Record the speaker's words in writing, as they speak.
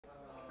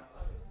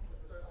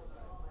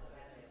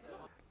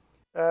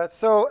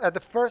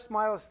The first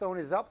milestone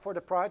is up for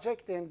the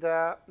project, and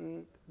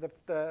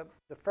the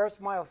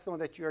first milestone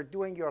that you're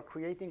doing, you're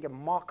creating a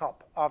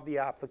mock-up of the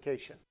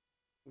application.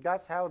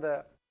 That's how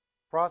the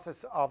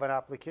process of an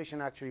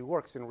application actually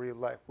works in real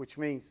life, which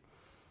means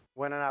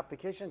when an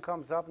application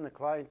comes up and the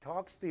client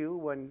talks to you,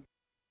 when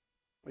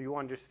you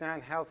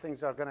understand how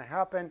things are going to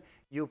happen,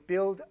 you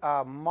build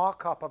a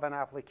mock-up of an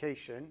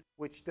application,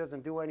 which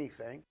doesn't do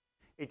anything.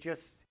 It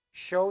just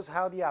shows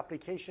how the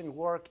application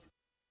worked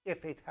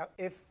if it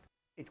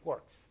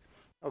works.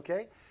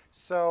 Okay?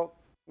 So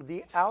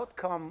the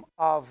outcome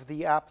of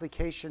the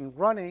application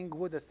running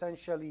would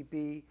essentially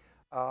be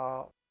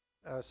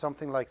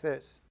something like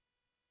this.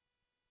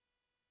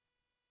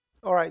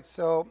 All right,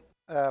 so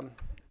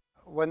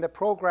when the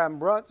program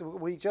runs,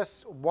 we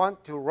just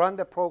want to run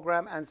the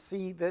program and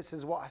see this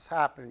is what's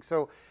happening.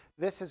 So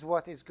this is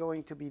what is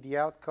going to be the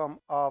outcome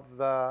of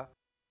the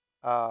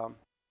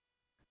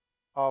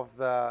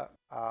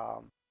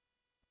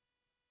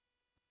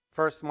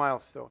first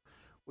milestone,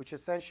 which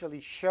essentially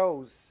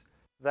shows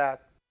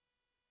that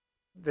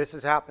this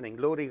is happening.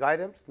 Loading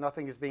items,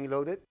 nothing is being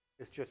loaded.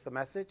 It's just a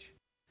message.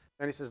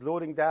 Then it says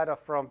loading data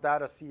from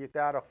data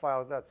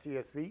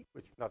file.csv,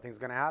 which nothing's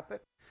going to happen.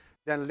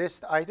 Then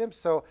list items.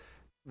 So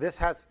this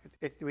has,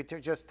 we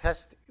just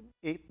test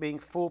it being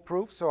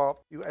foolproof. So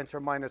you enter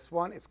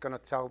 -1, it's going to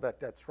tell that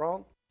that's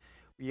wrong.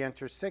 We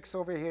enter 6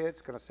 over here,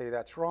 it's going to say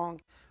that's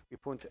wrong. We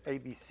put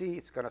ABC,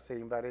 it's going to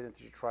say invalid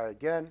integer, try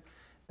again.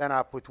 Then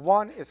I put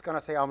 1, it's going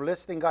to say I'm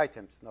listing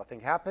items. Nothing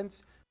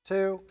happens.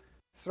 2,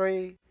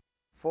 3,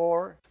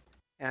 4,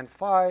 and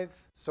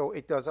 5. So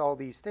it does all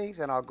these things,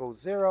 and I'll go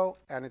 0,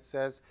 and it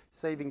says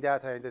saving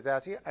data in the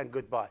data, and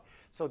goodbye.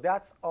 So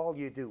that's all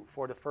you do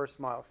for the first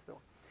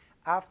milestone.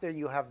 After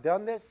you have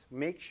done this,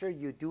 make sure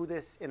you do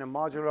this in a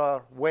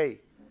modular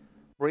way.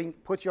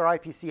 Put your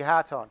IPC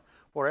hat on.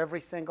 For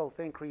every single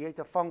thing, create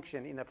a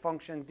function. In a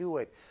function, do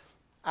it.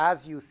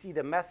 As you see,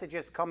 the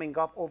messages coming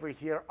up over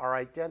here are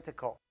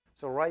identical.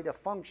 So write a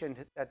function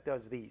that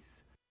does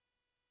these.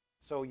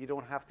 So you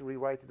don't have to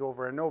rewrite it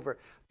over and over.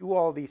 Do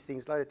all these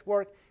things, let it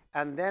work.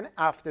 And then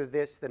after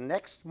this, the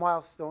next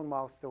milestone,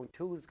 milestone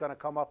 2, is going to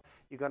come up.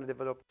 You're going to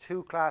develop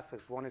 2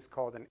 classes. One is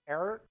called an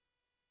error,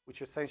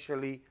 which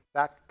essentially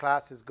that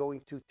class is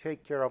going to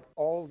take care of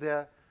all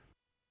the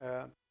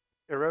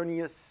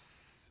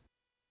erroneous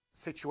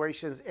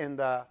situations in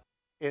the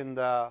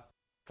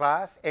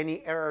class.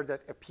 Any error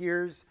that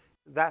appears,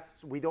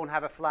 we don't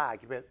have a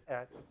flag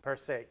per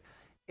se.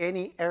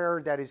 Any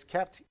error that is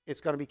kept, it's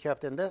going to be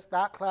kept in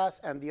that class,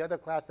 and the other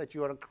class that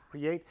you want to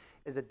create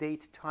is a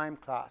date time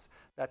class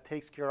that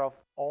takes care of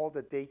all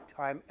the date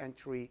time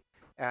entry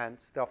and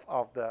stuff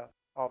of the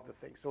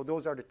thing. So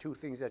those are the 2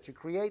 things that you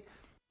create.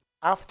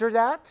 After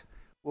that,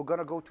 we're going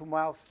to go to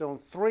milestone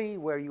 3,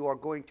 where you are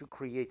going to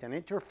create an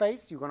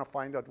interface. You're going to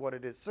find out what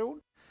it is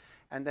soon.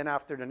 And then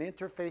after an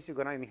interface, you're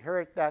going to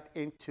inherit that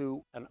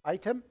into an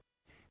item.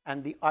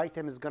 And the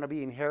item is going to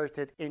be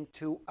inherited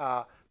into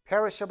a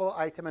perishable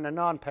item and a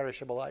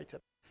non-perishable item.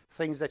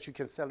 Things that you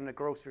can sell in a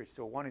grocery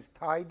store. One is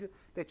Tide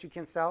that you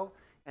can sell,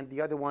 and the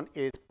other one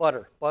is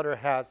butter. Butter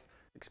has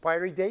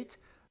expiry date.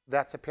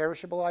 That's a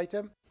perishable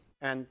item.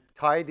 And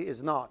Tide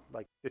is not,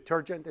 like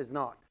detergent is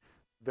not.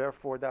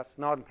 Therefore, that's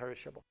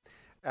non-perishable.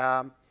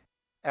 And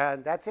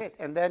that's it.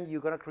 And then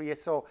you're going to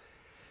create,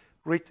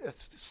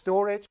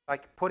 storage,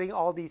 like putting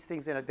all these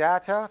things in a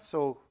data.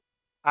 So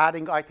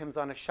adding items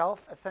on a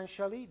shelf,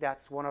 essentially.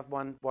 That's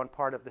one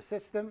part of the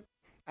system.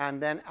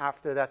 And then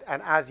after that,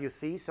 and as you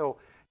see, so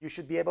you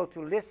should be able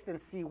to list and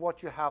see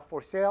what you have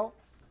for sale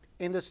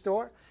in the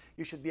store.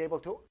 You should be able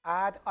to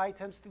add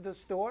items to the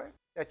store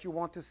that you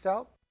want to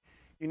sell.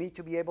 You need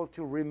to be able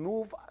to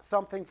remove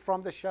something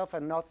from the shelf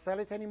and not sell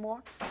it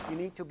anymore. You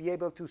need to be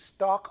able to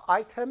stock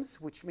items,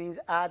 which means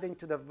adding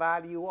to the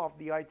value of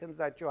the items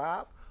that you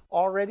have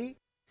already.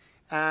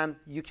 And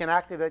you can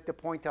activate the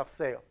point of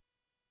sale.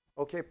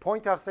 Okay,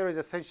 point of sale is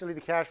essentially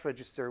the cash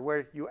register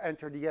where you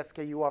enter the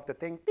SKU of the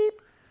thing,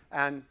 beep,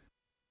 and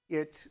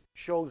it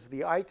shows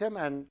the item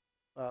and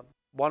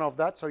one of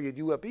that. So you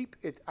do a beep,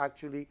 it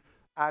actually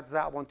adds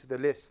that one to the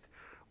list.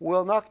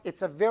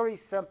 It's a very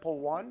simple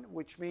one,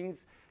 which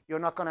means you're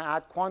not going to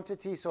add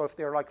quantity. So if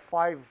there are like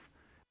 5,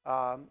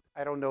 I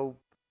don't know,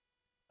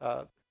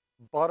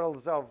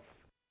 bottles of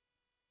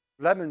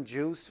lemon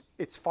juice,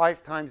 it's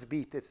 5 times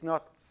beeped. It's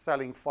not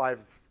selling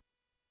 5.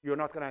 You're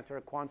not going to enter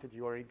a quantity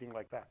or anything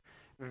like that.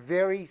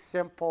 Very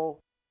simple.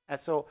 And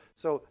so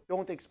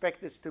don't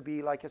expect this to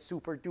be like a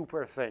super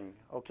duper thing.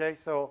 Okay,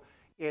 so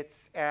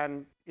it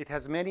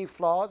has many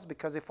flaws,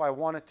 because if I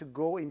wanted to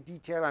go in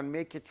detail and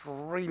make it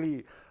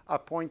really a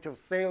point of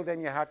sale,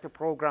 then you had to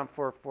program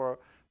for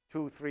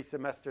 2-3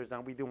 semesters,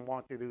 and we didn't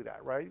want to do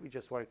that, right? We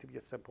just want it to be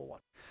a simple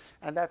one.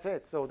 And that's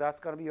it. So that's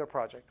going to be your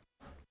project.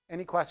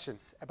 Any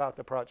questions about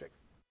the project?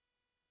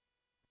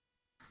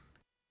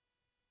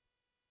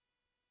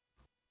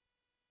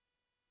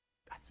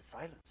 That's the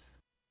silence.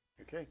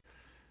 Okay.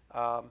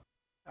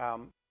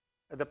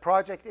 The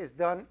project is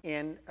done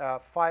in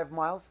 5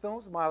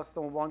 milestones.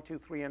 Milestone 1, 2,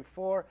 3, and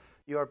 4.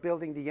 You are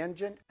building the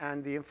engine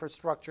and the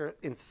infrastructure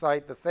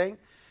inside the thing.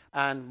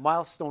 And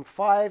milestone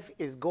 5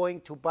 is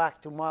going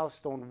back to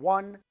milestone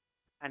 1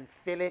 and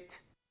fill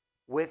it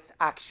with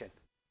action.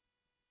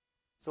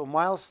 So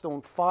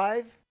milestone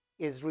 5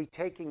 is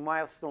retaking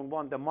milestone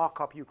 1, the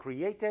mock-up you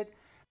created,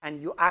 and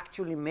you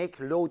actually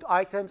load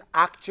items,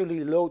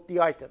 actually load the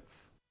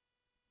items.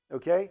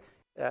 Okay?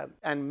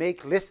 And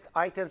make list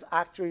items,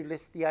 actually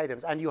list the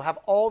items. And you have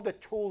all the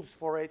tools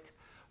for it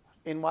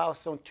in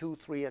milestone 2,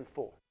 3, and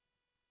 4.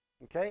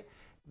 Okay?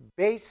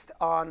 Based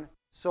on,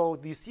 so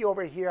you see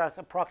over here as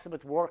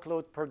approximate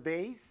workload per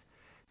days.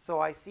 So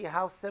I see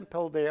how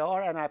simple they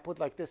are, and I put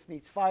like this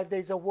needs 5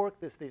 days of work,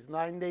 this needs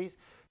 9 days,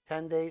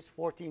 10 days,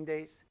 14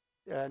 days,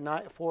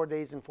 4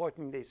 days, and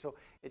 14 days. So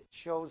it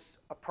shows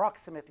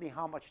approximately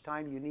how much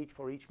time you need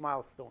for each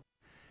milestone.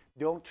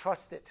 Don't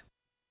trust it.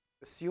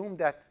 Assume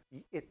that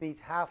it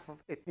needs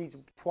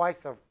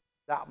twice of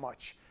that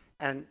much,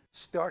 and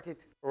start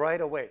it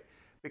right away.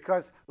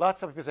 Because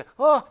lots of people say,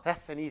 oh,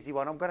 that's an easy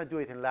one. I'm going to do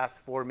it in the last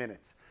 4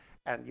 minutes.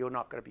 And you're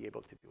not going to be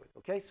able to do it.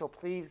 Okay, so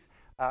please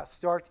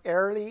start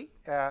early.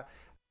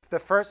 The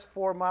first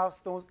 4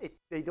 milestones,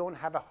 they don't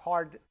have a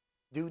hard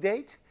due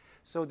date.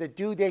 So the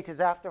due date is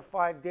after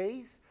 5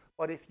 days.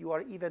 But if you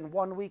are even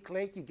 1 week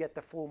late, you get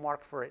the full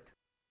mark for it.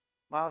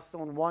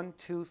 Milestone 1,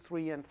 2,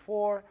 3, and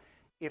 4.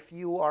 If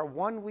you are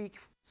 1 week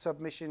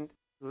submission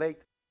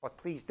late, but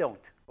please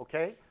don't,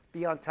 okay?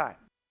 Be on time,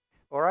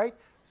 all right?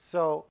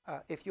 So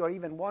if you are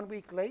even 1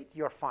 week late,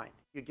 you're fine.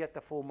 You get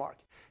the full mark.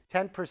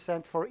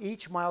 10% for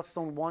each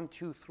milestone 1,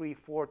 2, 3,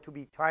 4 to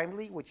be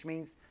timely, which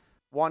means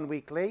 1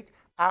 week late.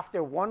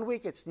 After 1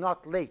 week, it's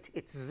not late.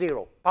 It's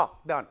 0.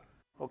 Pop, done,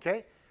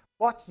 okay?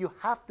 But you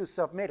have to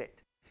submit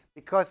it,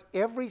 because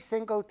every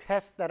single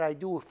test that I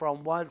do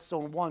from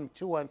milestone 1,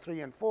 2, and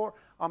 3, and 4,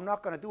 I'm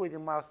not going to do it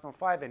in milestone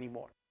 5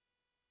 anymore.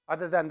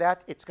 Other than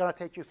that, it's going to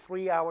take you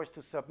 3 hours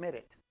to submit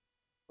it,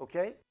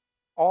 okay?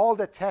 All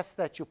the tests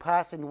that you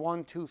pass in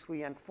 1, 2,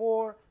 3, and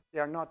 4, they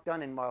are not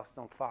done in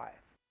milestone 5.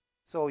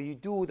 So you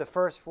do the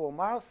first 4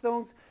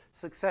 milestones,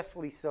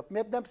 successfully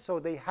submit them, so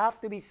they have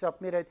to be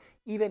submitted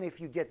even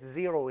if you get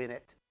 0 in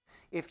it.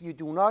 If you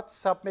do not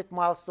submit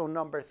milestone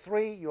number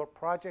 3, your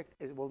project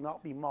will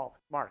not be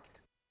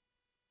marked,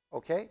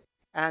 okay?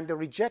 And the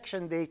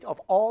rejection date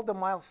of all the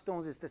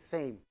milestones is the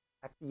same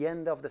at the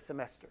end of the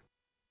semester.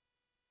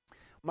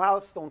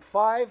 Milestone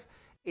 5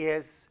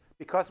 is,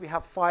 because we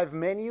have 5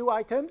 menu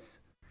items,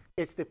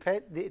 it's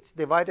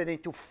divided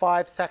into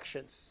 5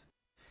 sections.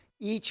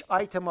 Each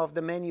item of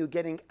the menu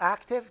getting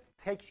active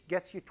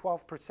gets you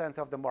 12%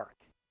 of the mark.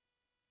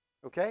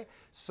 Okay?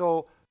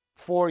 So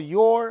for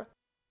your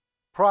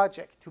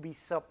project to be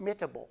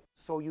submittable,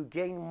 so you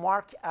gain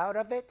mark out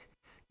of it,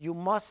 you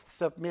must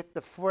submit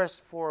the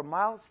first 4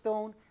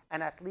 milestones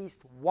and at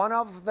least one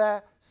of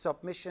the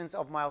submissions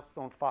of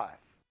milestone 5.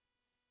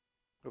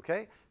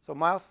 Okay, so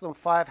milestone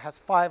 5 has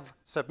 5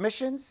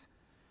 submissions.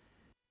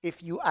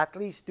 If you at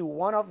least do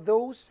one of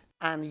those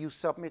and you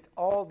submit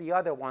all the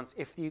other ones,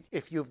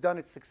 if you've done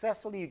it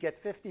successfully, you get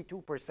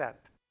 52%.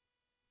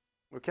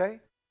 Okay,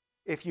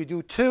 if you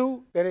do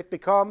 2, then it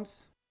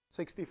becomes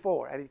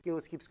 64, and it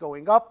keeps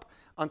going up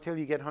until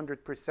you get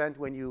 100%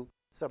 when you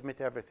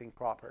submit everything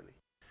properly.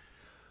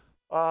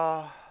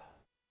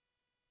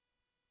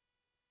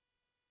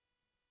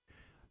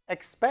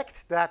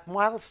 Expect that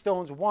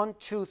milestones 1,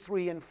 2,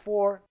 3, and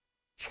 4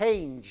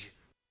 change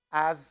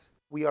as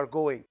we are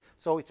going.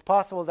 So it's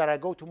possible that I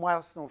go to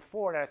milestone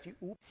 4 and I see,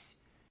 oops,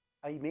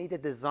 I made a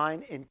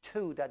design in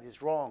 2 that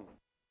is wrong.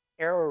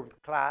 Error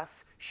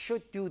class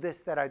should do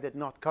this that I did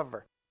not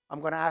cover.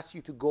 I'm going to ask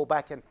you to go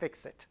back and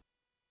fix it.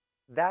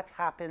 That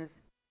happens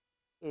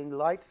in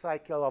life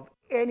cycle of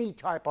any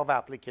type of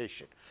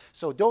application.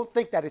 So don't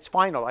think that it's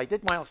final. I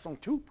did milestone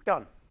 2,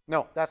 done.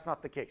 No, that's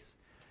not the case.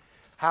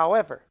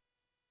 However,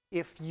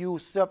 if you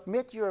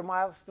submit your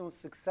milestones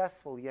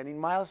successfully, and in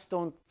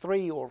milestone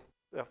 3 or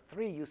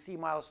 3 you see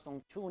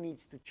milestone 2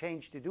 needs to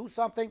change to do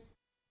something,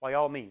 by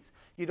all means.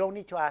 You don't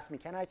need to ask me,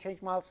 can I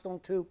change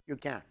milestone 2? You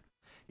can.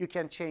 You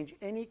can change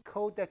any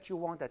code that you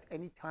want at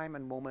any time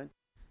and moment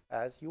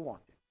as you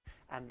want it.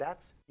 And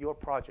that's your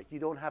project. You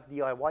don't have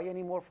DIY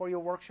anymore for your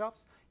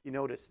workshops. You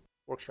notice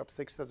workshop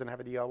 6 doesn't have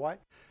a DIY.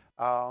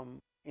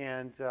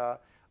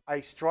 I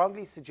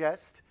strongly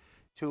suggest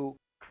to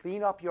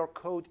clean up your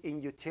code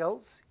in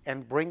utils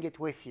and bring it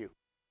with you.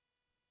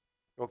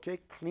 Okay,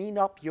 clean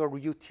up your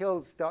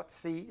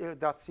utils.cpp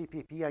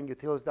and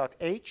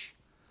utils.h.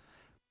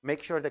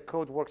 Make sure the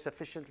code works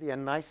efficiently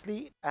and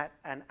nicely,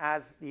 and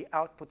as the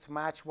outputs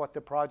match what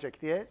the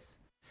project is,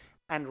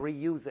 and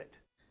reuse it.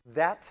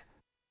 That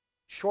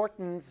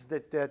shortens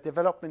the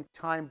development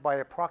time by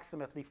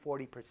approximately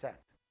 40%.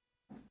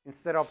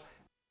 Instead of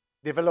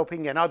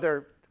developing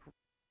another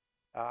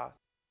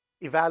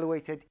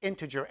evaluated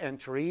integer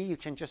entry, you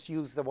can just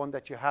use the one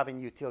that you have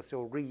in utils,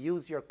 so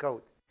reuse your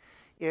code.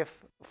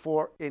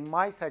 In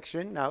my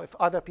section, now if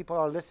other people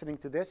are listening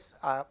to this,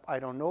 I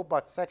don't know,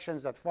 but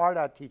sections that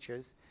Farda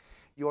teaches,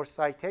 your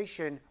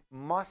citation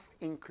must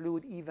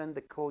include even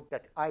the code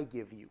that I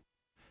give you.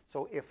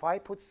 So if I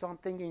put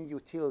something in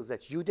utils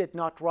that you did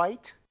not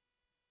write,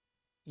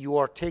 you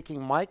are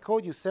taking my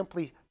code, you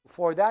simply,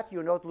 for that,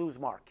 you not lose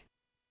mark.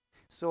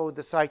 So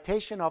the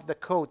citation of the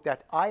code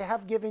that I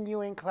have given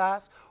you in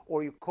class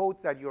or your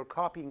code that you're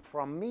copying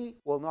from me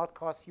will not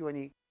cost you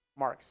any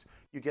marks.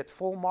 You get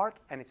full mark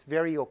and it's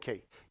very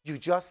okay. You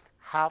just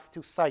have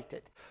to cite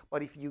it.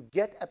 But if you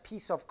get a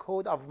piece of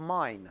code of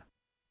mine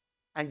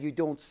and you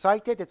don't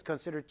cite it, it's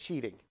considered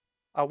cheating.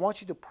 I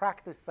want you to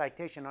practice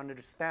citation and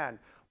understand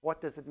what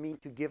does it mean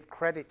to give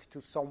credit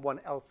to someone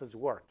else's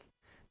work.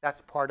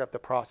 That's part of the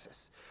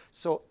process.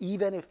 So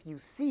even if you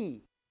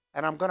see,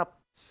 and I'm going to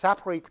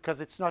separate because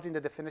it's not in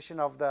the definition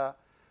of the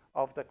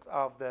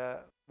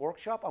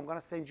workshop, I'm going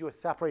to send you a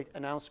separate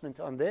announcement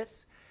on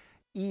this.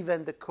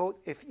 Even the code,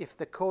 if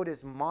the code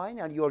is mine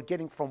and you're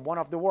getting from one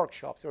of the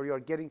workshops, or you're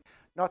getting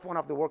not one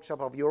of the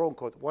workshop of your own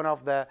code, one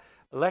of the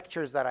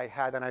lectures that I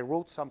had, and I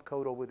wrote some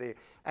code over there,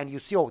 and you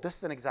see, oh, this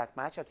is an exact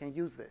match, I can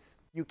use this.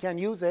 You can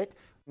use it,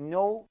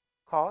 no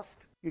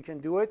cost, you can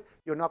do it,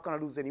 you're not going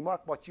to lose any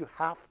mark, but you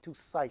have to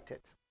cite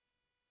it.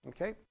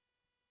 Okay?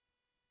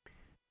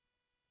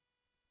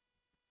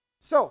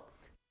 So,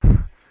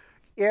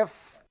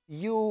 if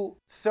you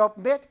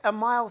submit a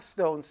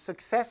milestone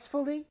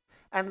successfully,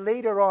 and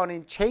later on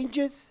in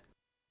changes,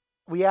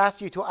 we ask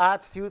you to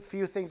add few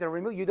things and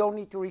remove. You don't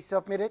need to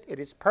resubmit it. It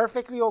is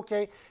perfectly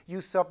okay. You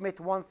submit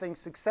one thing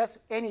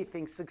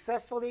anything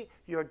successfully,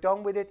 you're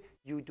done with it.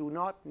 You do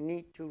not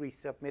need to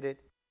resubmit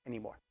it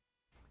anymore.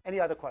 Any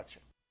other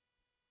question?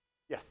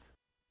 Yes.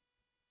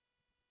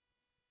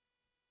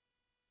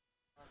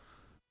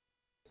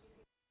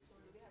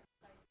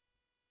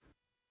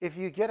 If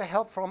you get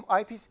help from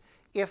IPs,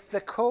 if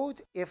the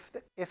code, if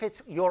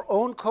it's your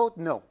own code,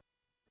 no.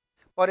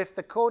 But if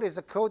the code is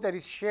a code that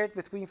is shared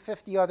between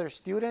 50 other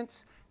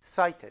students,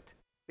 cite it.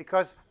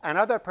 Because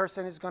another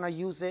person is going to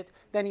use it,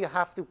 then you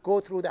have to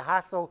go through the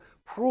hassle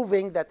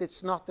proving that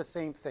it's not the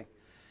same thing.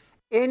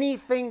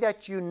 Anything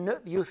that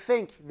you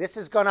think this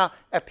is going to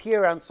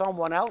appear on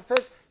someone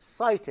else's,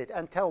 cite it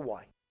and tell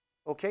why.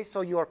 Okay,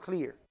 so you are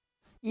clear.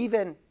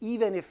 Even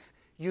if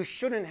you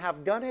shouldn't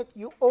have done it,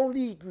 you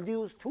only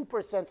lose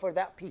 2% for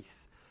that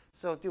piece.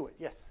 So do it,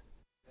 yes.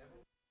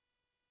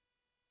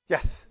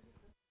 Yes.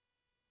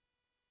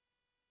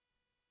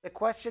 The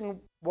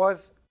question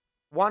was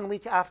 1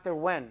 week after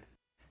when.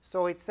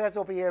 So it says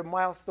over here,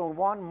 milestone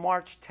 1,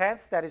 March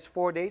 10th, that is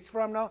 4 days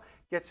from now,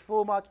 gets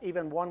full mark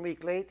even 1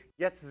 week late,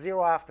 gets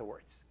 0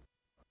 afterwards.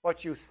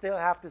 But you still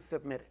have to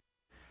submit it.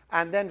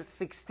 And then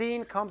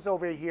 16 comes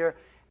over here,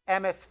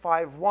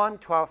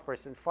 MS51,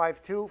 12%,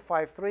 52,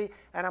 53,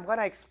 and I'm going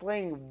to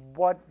explain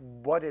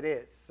what it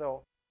is.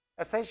 So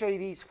essentially,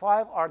 these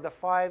 5 are the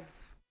 5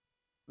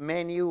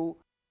 menu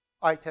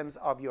items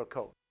of your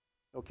code.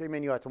 Okay,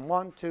 menu item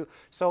 1, 2.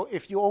 So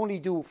if you only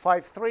do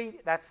 5, 3,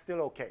 that's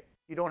still okay.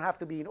 You don't have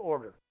to be in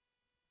order.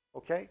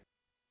 Okay?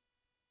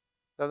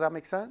 Does that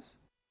make sense?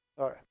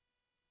 All right.